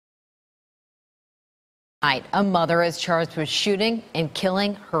A mother is charged with shooting and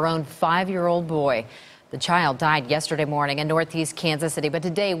killing her own 5-year-old boy. The child died yesterday morning in northeast Kansas City, but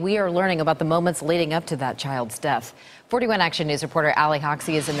today we are learning about the moments leading up to that child's death. 41 Action News reporter Allie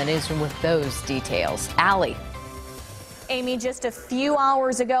Hoxie is in the newsroom with those details. Allie. Amy, just a few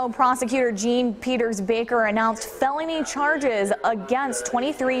hours ago, prosecutor Jean Peters Baker announced felony charges against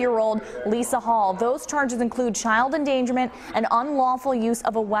 23-year-old Lisa Hall. Those charges include child endangerment and unlawful use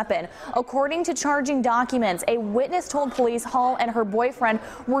of a weapon. According to charging documents, a witness told police Hall and her boyfriend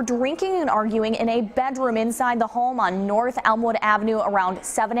were drinking and arguing in a bedroom inside the home on North Elmwood Avenue around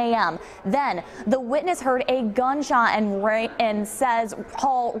 7 a.m. Then the witness heard a gunshot and says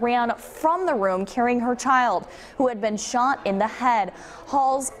Hall ran from the room carrying her child, who had been shot in the head.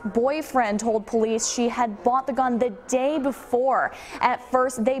 Hall's boyfriend told police she had bought the gun the day before. At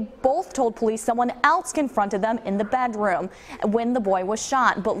first, they both told police someone else confronted them in the bedroom when the boy was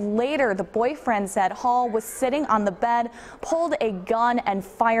shot. But later, the boyfriend said Hall was sitting on the bed, pulled a gun and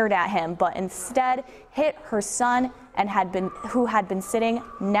fired at him, but instead hit her son who had been sitting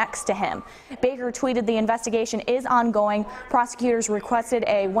next to him. Baker tweeted the investigation is ongoing. Prosecutors requested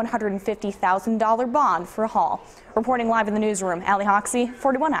a $150,000 bond for Hall. Reporting live in the newsroom, Allie Hoxie,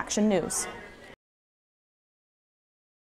 41 Action News.